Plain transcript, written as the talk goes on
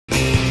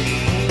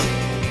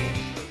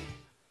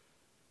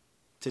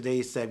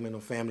Today's segment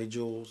on Family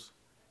Jewels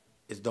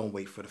is Don't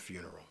Wait for the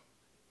Funeral.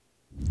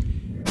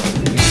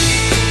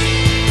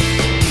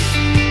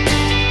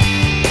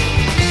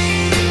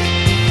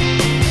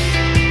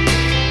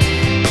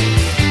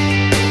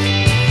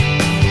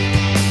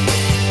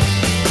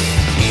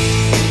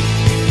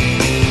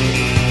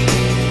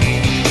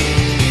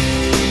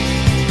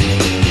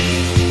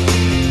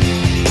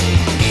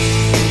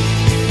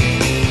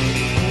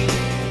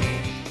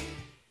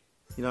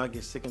 You know, I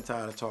get sick and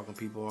tired of talking to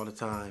people all the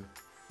time,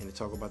 and they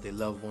talk about their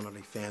loved one or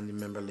their family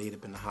member laid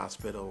up in the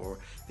hospital, or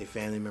their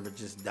family member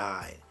just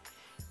died,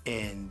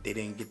 and they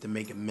didn't get to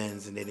make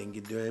amends, and they didn't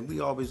get to do it. And we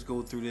always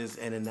go through this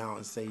in and out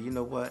and say, you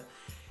know what?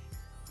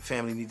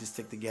 Family needs to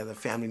stick together.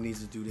 Family needs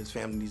to do this.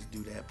 Family needs to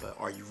do that. But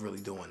are you really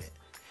doing it?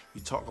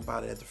 You talk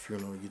about it at the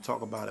funeral. You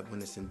talk about it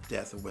when it's in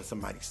death or when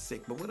somebody's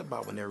sick. But what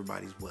about when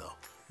everybody's well?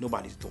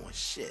 Nobody's doing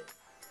shit.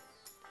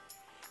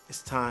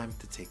 It's time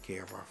to take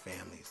care of our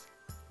families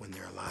when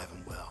they're alive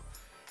and well.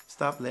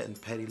 Stop letting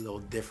petty little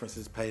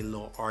differences, petty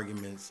little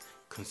arguments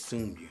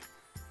consume you.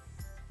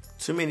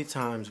 Too many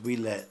times we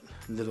let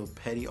little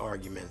petty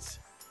arguments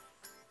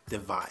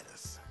divide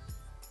us.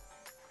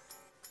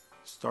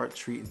 Start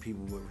treating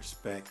people with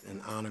respect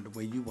and honor the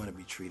way you want to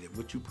be treated.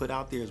 What you put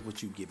out there is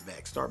what you get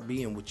back. Start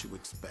being what you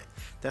expect.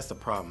 That's the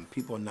problem.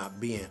 People are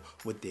not being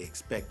what they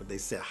expect, but they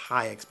set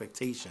high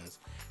expectations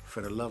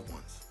for their loved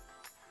ones.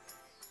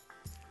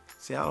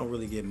 See, I don't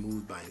really get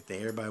moved by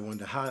anything. Everybody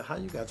wonder how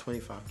you got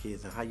 25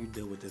 kids and how you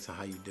deal with this and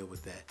how you deal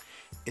with that.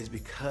 It's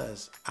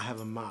because I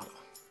have a motto.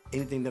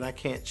 Anything that I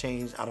can't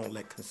change, I don't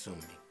let consume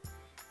me.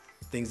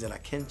 Things that I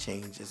can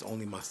change is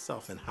only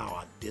myself and how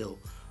I deal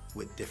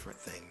with different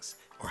things,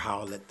 or how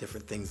I let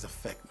different things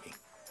affect me.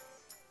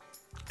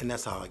 And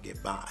that's how I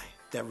get by.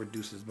 That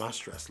reduces my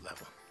stress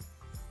level.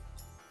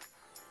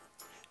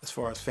 As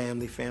far as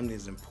family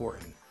is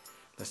important.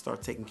 Let's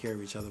start taking care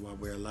of each other while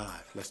we're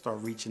alive. Let's start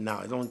reaching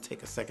out. It don't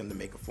take a second to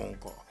make a phone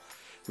call.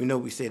 We know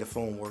we say the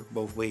phone works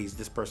both ways.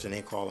 This person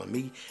ain't calling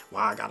me.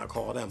 Why I gotta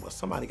call them? Well,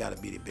 somebody gotta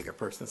be the bigger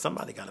person.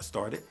 Somebody gotta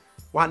start it.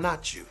 Why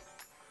not you?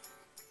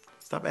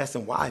 Stop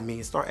asking why me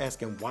and start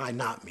asking why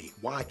not me?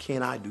 Why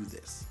can't I do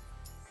this?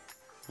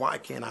 Why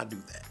can't I do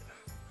that?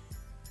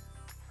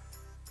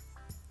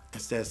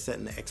 Instead of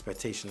setting the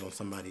expectations on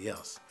somebody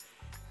else.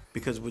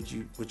 Because what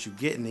you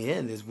get in the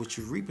end is what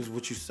you reap is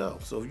what you sow.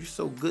 So if you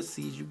sow good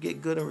seeds, you get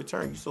good in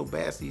return. You sow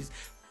bad seeds,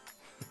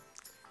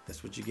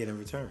 that's what you get in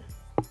return.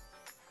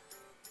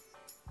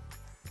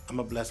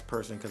 I'm a blessed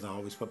person because I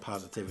always put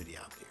positivity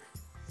out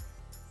there.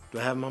 Do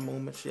I have my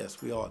moments?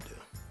 Yes, we all do.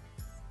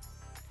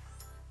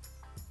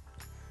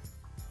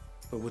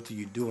 But what do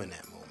you do in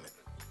that moment?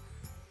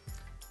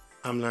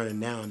 I'm learning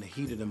now in the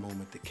heat of the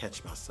moment to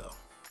catch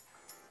myself.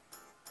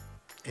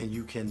 And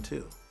you can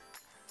too.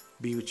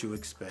 Be what you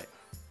expect.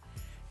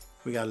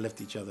 We gotta lift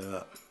each other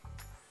up.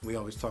 We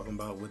always talking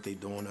about what they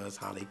doing to us,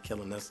 how they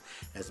killing us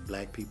as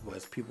black people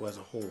as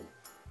a whole.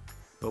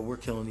 But we're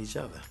killing each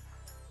other.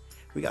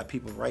 We got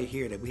people right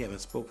here that we haven't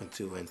spoken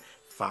to in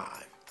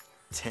 5,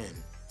 10,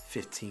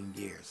 15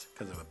 years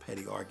because of a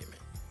petty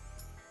argument.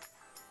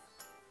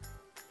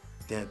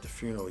 Then at the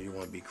funeral, you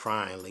want to be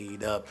crying,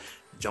 laid up,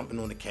 jumping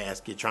on the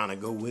casket, trying to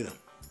go with them.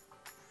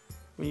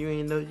 When you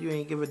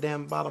ain't give a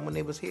damn about them when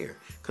they was here.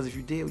 Because if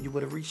you did, you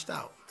would have reached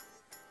out.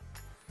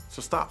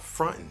 So stop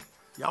fronting.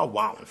 Y'all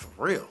wilding for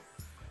real.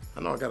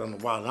 I know I got on the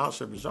wild out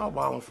shirt, but y'all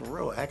wilding for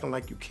real, acting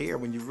like you care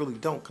when you really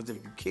don't. Because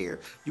if you care,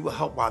 you will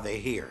help while they're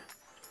here.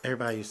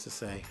 Everybody used to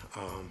say,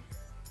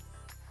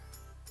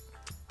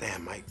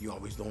 damn, Mike, you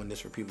always doing this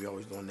for people, you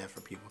always doing that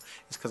for people.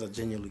 It's because I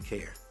genuinely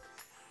care.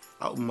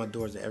 I open my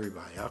doors to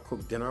everybody. I'll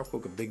cook dinner, I'll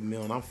cook a big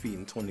meal, and I'm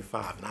feeding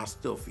 25, and I'll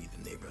still feed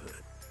the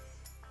neighborhood.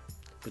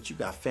 But you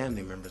got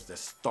family members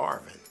that's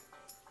starving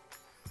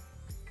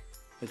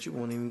that you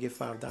won't even get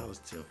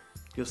 $5 to.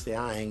 You'll say,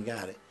 I ain't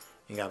got it,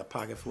 and got a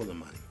pocket full of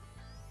money.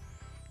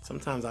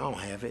 Sometimes I don't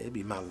have it, it'd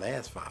be my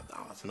last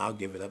 $5, and I'll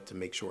give it up to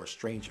make sure a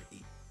stranger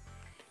eat.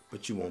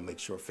 But you won't make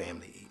sure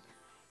family eat.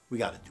 We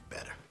gotta do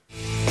better.